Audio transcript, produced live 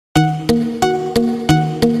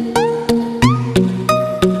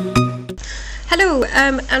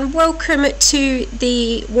Hello and welcome to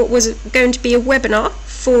what was going to be a webinar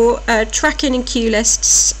for tracking in queue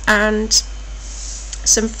lists and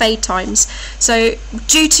some fade times. So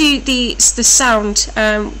due to the sound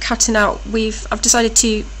cutting out, I've decided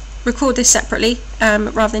to record this separately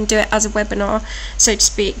rather than do it as a webinar, so to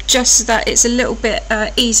speak, just so that it's a little bit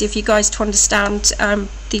easier for you guys to understand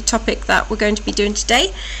the topic that we're going to be doing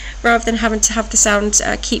today, rather than having to have the sound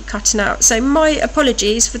keep cutting out. So my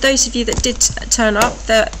apologies for those of you that did turn up,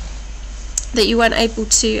 that you weren't able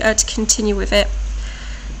to continue with it.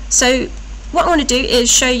 So what I want to do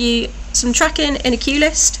is show you some tracking in a queue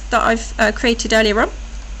list that I've created earlier on,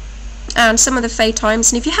 and some of the fade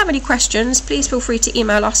times. And if you have any questions, please feel free to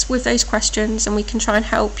email us with those questions and we can try and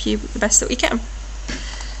help you the best that we can.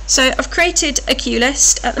 So I've created a queue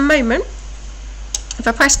list. At the moment, if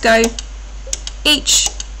I press go, each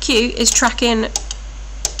queue is tracking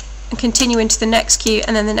and continuing to the next queue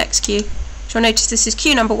and then the next queue. So you'll notice this is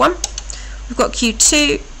queue number 1. We've got queue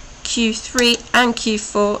 2, queue 3 and queue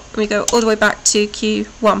 4, and we go all the way back to queue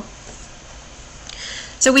 1.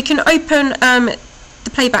 So we can open the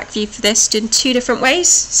playback view for this in 2 different ways.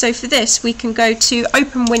 So for this, we can go to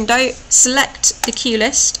open window, select the queue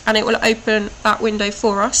list, and it will open that window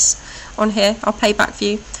for us on here, our playback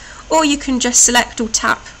view. Or you can just select or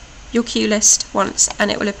tap your queue list once and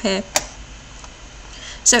it will appear.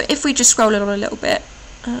 So if we just scroll it on a little bit,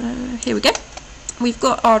 here we go, we've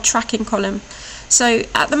got our tracking column. So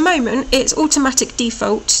at the moment, its automatic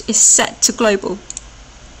default is set to global.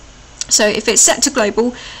 So if it's set to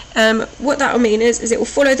global, what that will mean is it will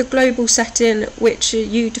follow the global setting which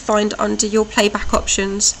you defined under your playback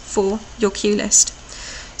options for your queue list.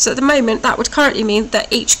 So at the moment, that would currently mean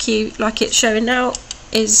that each queue, like it's showing now,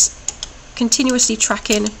 is continuously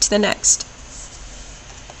tracking to the next.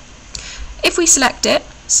 If we select it,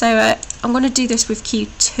 so I'm going to do this with queue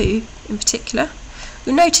 2 in particular,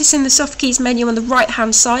 you'll notice in the soft keys menu on the right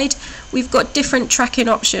hand side we've got different tracking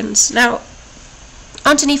options. Now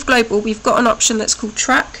underneath global, we've got an option that's called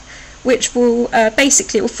track, which will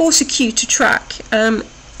basically, it will force a queue to track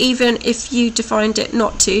even if you defined it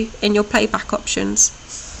not to in your playback options.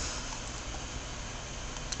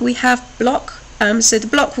 We have block. So the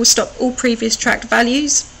block will stop all previous tracked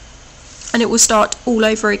values and it will start all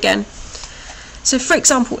over again. So for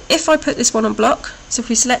example, if I put this one on block, so if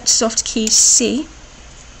we select soft key C,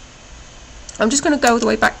 I'm just going to go all the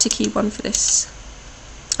way back to queue 1 for this.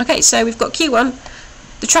 Okay, so we've got queue 1,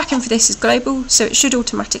 the tracking for this is global, so it should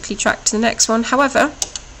automatically track to the next one. However,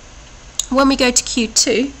 when we go to queue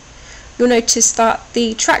 2, you'll notice that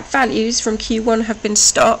the tracked values from queue 1 have been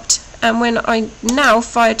stopped, and when I now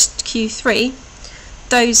fired to queue 3,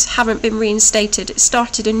 those haven't been reinstated. It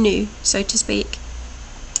started anew, so to speak.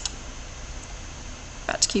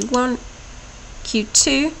 Back to queue 1, queue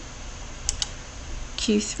 2,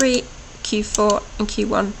 queue 3, queue 4 and queue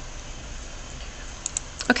 1.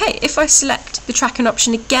 Okay, if I select the tracking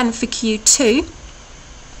option again for queue 2,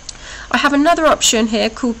 I have another option here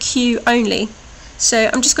called queue only. So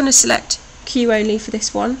I'm just going to select queue only for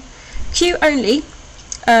this one. Queue only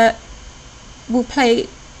will play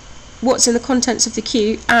what's in the contents of the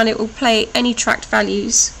queue, and it will play any tracked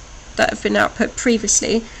values that have been output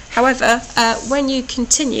previously. However, when you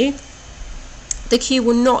continue, the queue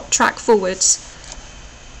will not track forwards.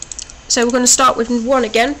 So we're going to start with 1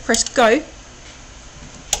 again, press go.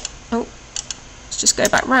 Oh, let's just go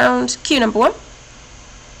back round. Queue number 1.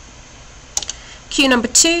 Queue number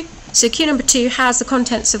 2. So queue number 2 has the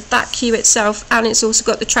contents of that queue itself, and it's also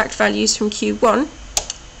got the tracked values from queue 1.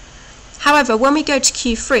 However, when we go to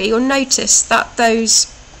queue 3, you'll notice that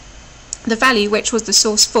the value, which was the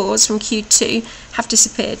source 4s from queue 2, have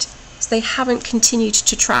disappeared. So they haven't continued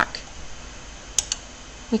to track.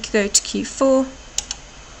 We could go to queue 4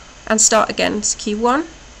 and start again. So queue 1,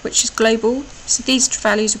 which is global, so these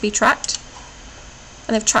values will be tracked.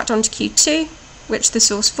 And they've tracked onto queue 2, which the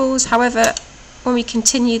source 4s. However, when we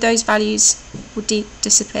continue, those values will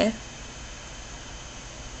disappear.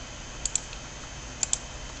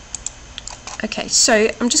 Okay,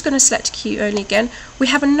 so I'm just going to select queue only again. We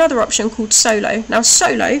have another option called solo. Now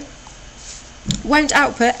solo won't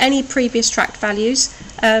output any previous tracked values,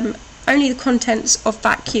 only the contents of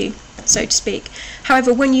that queue, so to speak.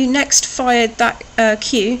 However, when you next fired that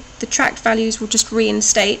queue, the tracked values will just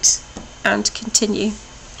reinstate and continue.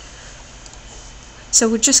 So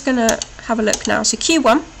we're just going to have a look now. So queue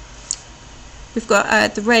 1, we've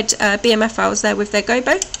got the red BMF files there with their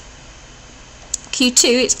gobo. Queue 2,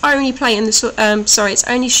 it's only playing the it's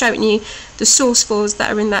only showing you the source 4s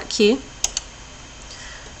that are in that queue.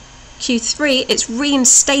 Queue 3, it's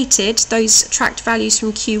reinstated those tracked values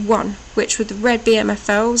from queue 1, which were the red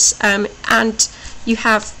BMFLs, and you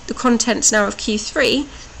have the contents now of Q3,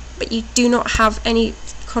 but you do not have any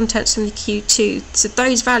contents from the Q2, so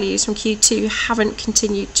those values from Q2 haven't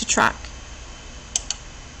continued to track.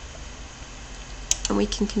 And we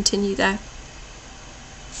can continue there.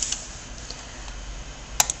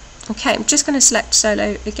 Okay, I'm just going to select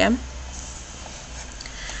solo again.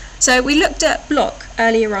 So we looked at block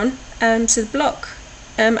earlier on, so the block,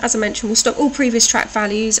 as I mentioned, will stop all previous track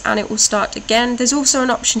values and it will start again. There's also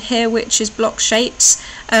an option here which is block shapes,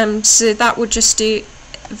 so that will just do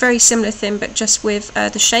a very similar thing but just with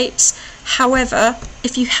the shapes. However,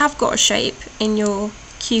 if you have got a shape in your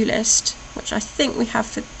cue list, which I think we have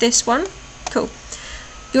for this one, cool,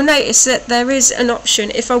 you'll notice that there is an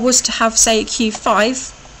option. If I was to have, say,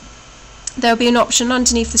 Q5, there'll be an option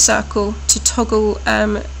underneath the circle to toggle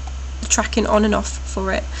the tracking on and off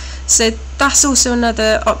for it. So that's also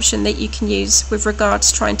another option that you can use with regards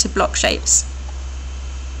to trying to block shapes.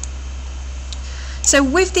 So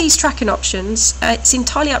with these tracking options, it's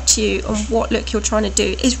entirely up to you on what look you're trying to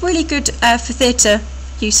do. It's really good for theatre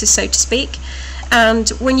uses, so to speak. And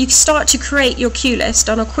when you start to create your cue list,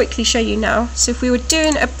 and I'll quickly show you now. So if we were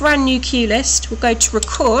doing a brand new cue list, we'll go to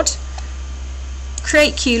record,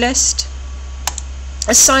 create cue list,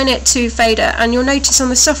 assign it to fader, and you'll notice on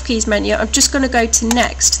the soft keys menu I'm just going to go to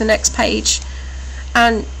next, the next page,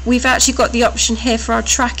 and we've actually got the option here for our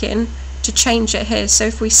tracking to change it here. So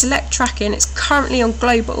if we select tracking, it's currently on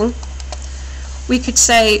global. We could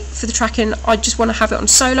say for the tracking I just want to have it on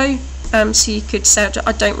solo, so you could say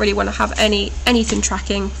I don't really want to have anything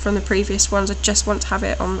tracking from the previous ones, I just want to have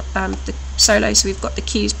it on the solo, so we've got the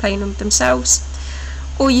cues playing on themselves.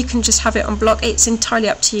 Or you can just have it on block. It's entirely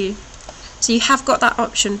up to you. So you have got that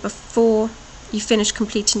option before you finish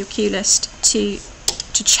completing your cue list to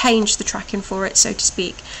change the tracking for it, so to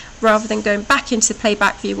speak, rather than going back into the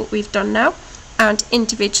playback view, what we've done now, and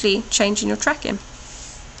individually changing your tracking.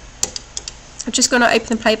 I'm just going to open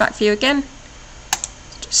the playback view again,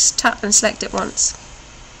 just tap and select it once.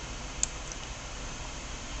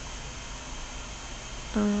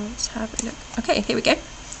 Let's have a look. Okay, here we go.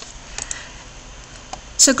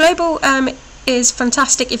 So global is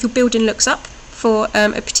fantastic if your building looks up for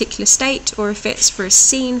a particular state, or if it's for a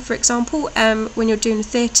scene, for example, when you're doing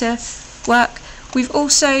theatre work. We've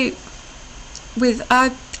also,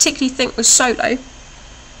 I particularly think with solo,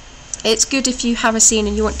 it's good if you have a scene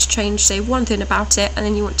and you want to change, say, one thing about it, and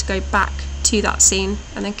then you want to go back to that scene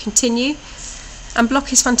and then continue. And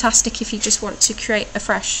block is fantastic if you just want to create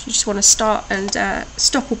afresh, you just want to start and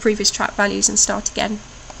stop all previous track values and start again.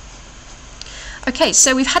 Okay,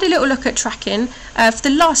 so we've had a little look at tracking. For the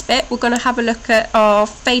last bit, we're going to have a look at our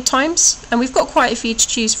fade times, and we've got quite a few to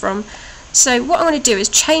choose from. So what I'm going to do is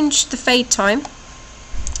change the fade time.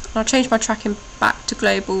 I'll change my tracking back to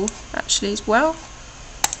global actually as well.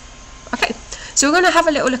 Okay, so we're going to have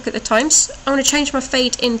a little look at the times. I'm going to change my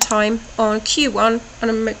fade in time on Q1, and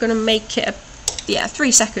I'm going to make it a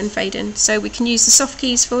 3-second fade in. So we can use the soft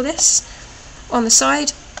keys for this on the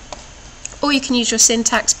side, or you can use your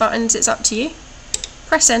syntax buttons, it's up to you.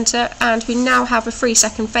 Press enter, and we now have a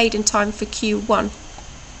 3-second fade in time for Q1.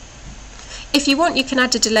 If you want, you can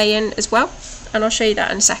add a delay in as well, and I'll show you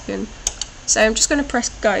that in a second. So I'm just going to press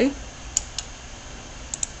go.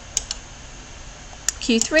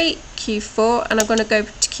 Q3, Q4, and I'm going to go to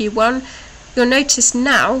Q1. You'll notice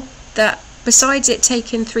now that besides it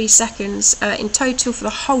taking 3 seconds in total for the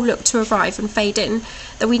whole look to arrive and fade in,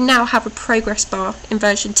 that we now have a progress bar in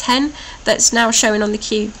version 10 that's now showing on the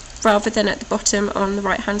cue rather than at the bottom on the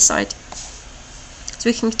right hand side. So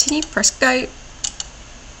we can continue, press go,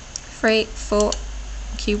 3, 4,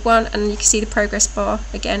 Q1, and you can see the progress bar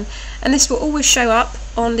again, and this will always show up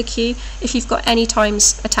on the cue if you've got any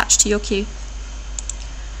times attached to your cue.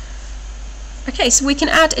 Okay, so we can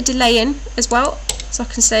add a delay in as well. So I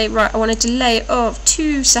can say, right, I want a delay of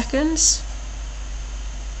 2 seconds.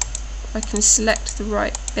 I can select the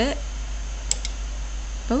right bit.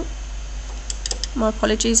 Oh, my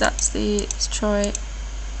apologies, let's try.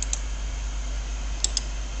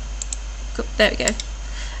 Cool, there we go.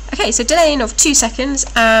 Okay, so delay in of 2 seconds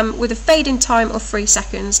with a fade in time of 3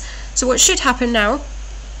 seconds. So what should happen now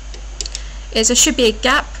is there should be a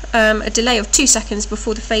gap, a delay of 2 seconds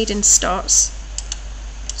before the fade in starts.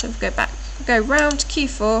 So we'll go back, go round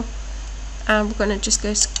Q4, and we're going to just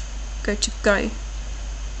go to go.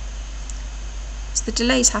 So the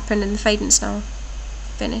delay's happened and the fade in's now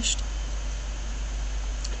finished.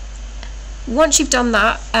 Once you've done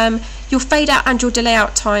that, your fade out and your delay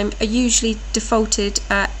out time are usually defaulted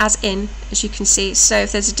as in, as you can see. So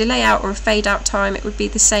if there's a delay out or a fade out time, it would be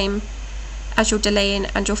the same as your delay in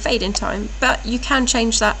and your fade in time, but you can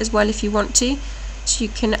change that as well if you want to. So you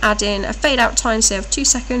can add in a fade out time, say, of 2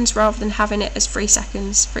 seconds rather than having it as 3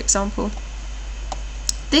 seconds, for example.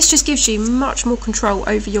 This just gives you much more control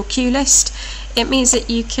over your cue list. It means that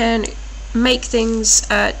you can make things,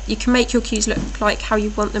 you can make your cues look like how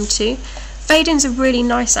you want them to. Fade-ins are really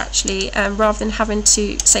nice actually, rather than having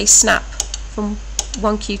to, say, snap from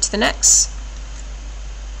one cue to the next.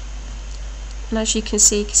 And as you can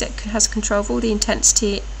see, because it has control of all the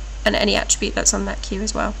intensity and any attribute that's on that cue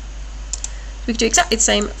as well. We could do exactly the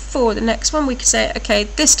same for the next one. We could say, okay,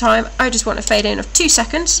 this time I just want a fade in of 2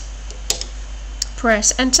 seconds.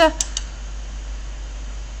 Press enter,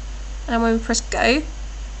 and when we press go,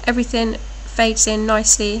 everything fades in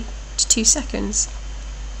nicely to 2 seconds.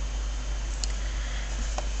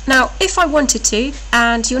 Now if I wanted to,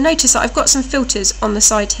 and you'll notice that I've got some filters on the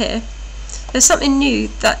side here, there's something new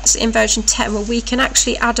that's in version 10 where we can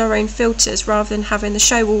actually add our own filters rather than having the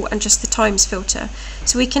show all and just the times filter.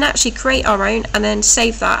 So we can actually create our own and then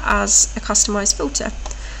save that as a customized filter.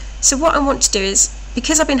 So what I want to do is,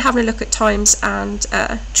 because I've been having a look at times and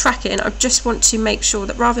tracking, I just want to make sure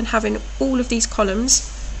that rather than having all of these columns,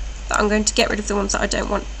 that I'm going to get rid of the ones that I don't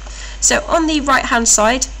want. So on the right hand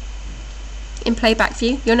side in playback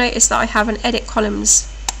view, you'll notice that I have an edit columns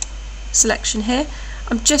selection here.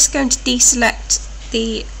 I'm just going to deselect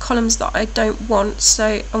the columns that I don't want,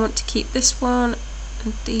 so I want to keep this one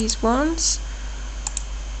and these ones,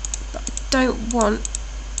 but I don't want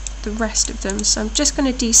the rest of them, so I'm just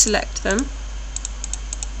going to deselect them.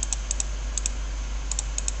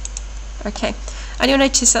 Okay, and you'll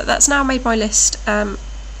notice that that's now made my list a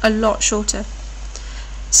lot shorter.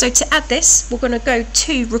 So to add this, we're going to go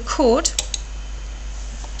to record.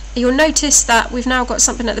 You'll notice that we've now got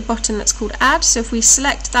something at the bottom that's called add, so if we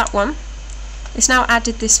select that one, it's now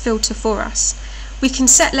added this filter for us. We can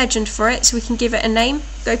set legend for it, so we can give it a name.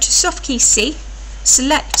 Go to soft key C,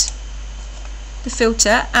 select the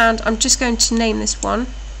filter, and I'm just going to name this one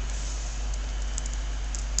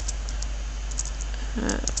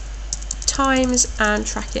times and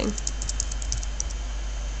tracking.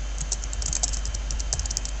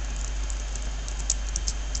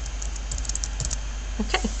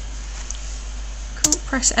 Okay, cool,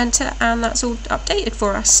 press enter, and that's all updated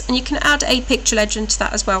for us. And you can add a picture legend to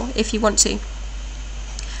that as well if you want to.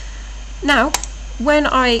 Now when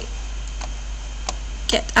I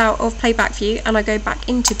get out of playback view and I go back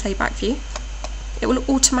into playback view, it will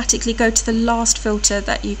automatically go to the last filter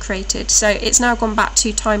that you created. So it's now gone back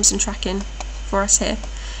to times and tracking for us here.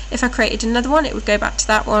 If I created another one, it would go back to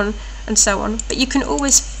that one, and so on. But you can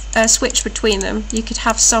always switch between them. You could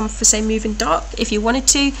have some for, say, moving dark if you wanted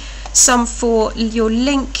to, some for your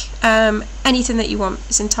link, anything that you want.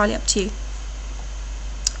 It's entirely up to you.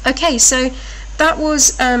 Okay, so that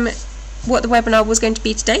was what the webinar was going to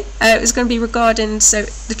be today. It was going to be regarding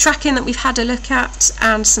the tracking that we've had a look at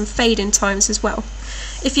and some fade-in times as well.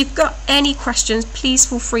 If you've got any questions, please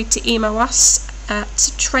feel free to email us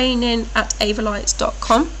at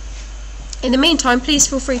training@avolites.com. In the meantime, please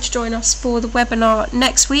feel free to join us for the webinar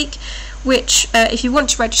next week, which if you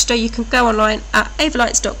want to register, you can go online at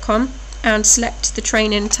avolites.com and select the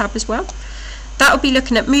training tab as well. That will be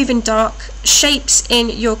looking at moving dark, shapes in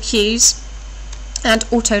your cues, and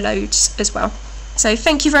auto loads as well. So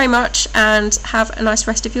thank you very much and have a nice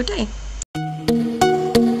rest of your day.